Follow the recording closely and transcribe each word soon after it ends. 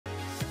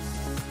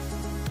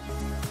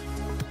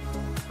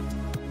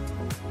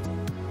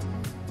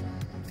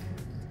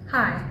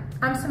Hi,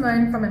 I'm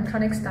Simone from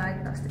Imtronics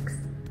Diagnostics.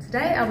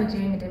 Today I'll be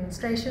doing a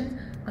demonstration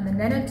on the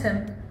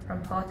nanoTymp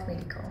from Path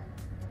Medical.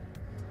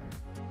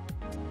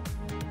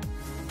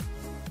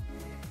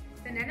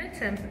 The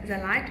nanoTymp is a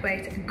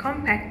lightweight and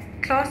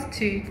compact Class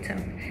 2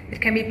 TIMP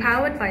that can be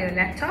powered by your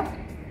laptop,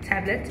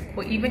 tablet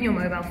or even your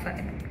mobile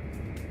phone.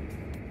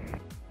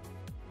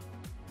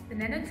 The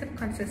nanoTymp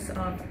consists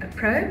of a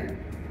probe,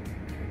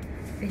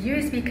 a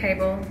USB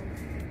cable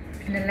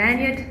and a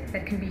lanyard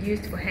that can be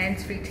used for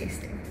hands-free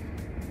testing.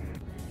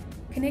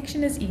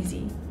 Connection is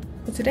easy.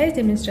 For today's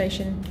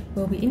demonstration,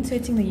 we'll be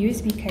inserting the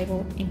USB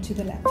cable into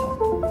the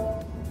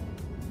laptop.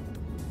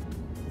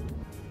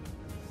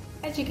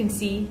 As you can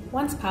see,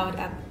 once powered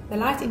up, the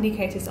light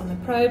indicators on the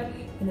probe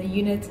and the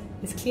unit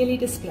is clearly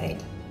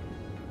displayed.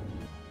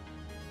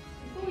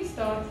 Before we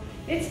start,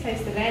 let's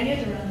place the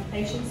lanyard around the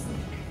patient's neck.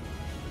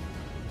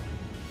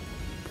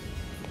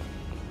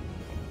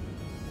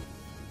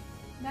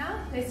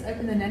 Now, let's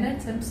open the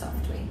nanoTymp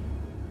software.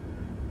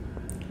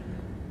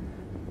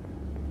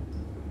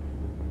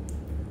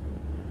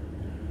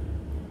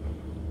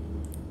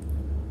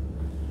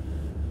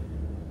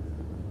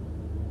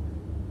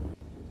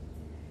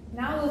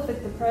 Now we'll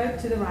fit the probe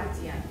to the right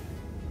ear.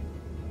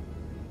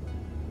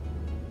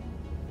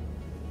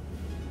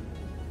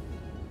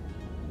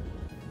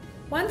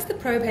 Once the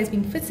probe has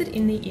been fitted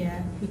in the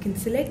ear, we can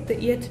select the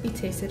ear to be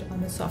tested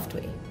on the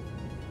software.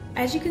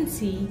 As you can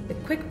see, the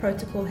quick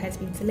protocol has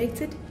been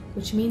selected,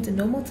 which means a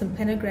normal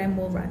tympanogram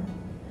will run.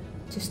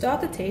 To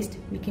start the test,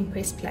 we can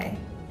press play.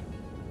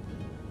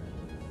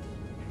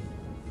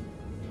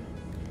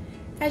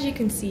 As you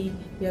can see,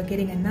 we are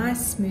getting a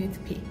nice smooth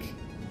peak.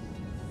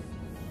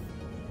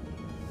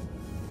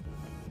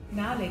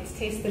 Now let's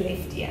test the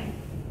left ear.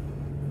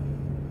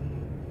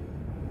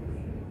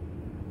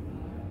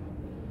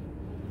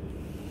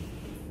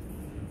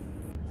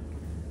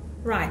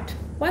 Right,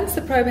 once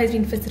the probe has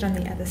been fitted on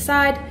the other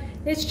side,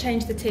 let's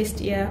change the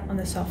test ear on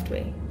the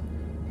software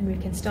and we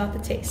can start the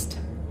test.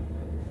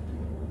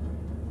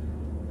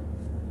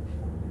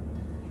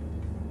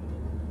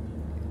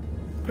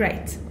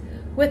 Great!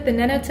 With the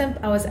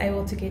nanoTymp I was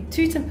able to get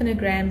 2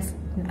 tympanograms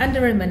in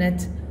under a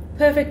minute.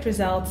 Perfect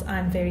results,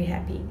 I'm very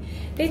happy.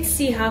 Let's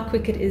see how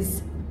quick it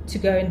is to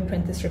go and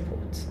print this report.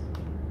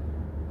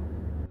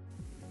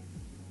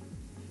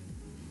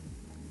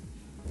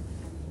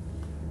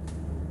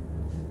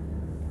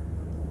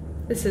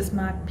 This is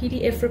my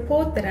PDF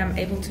report that I'm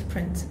able to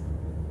print.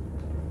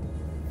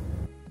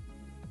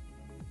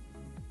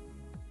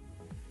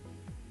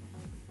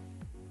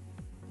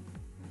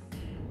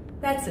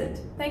 That's it.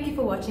 Thank you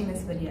for watching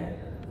this video.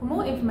 For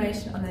more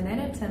information on the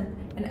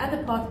nanoTymp and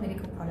other Path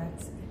Medical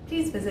products,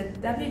 please visit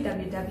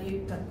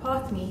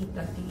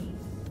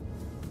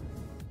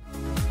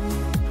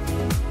www.pathme.de.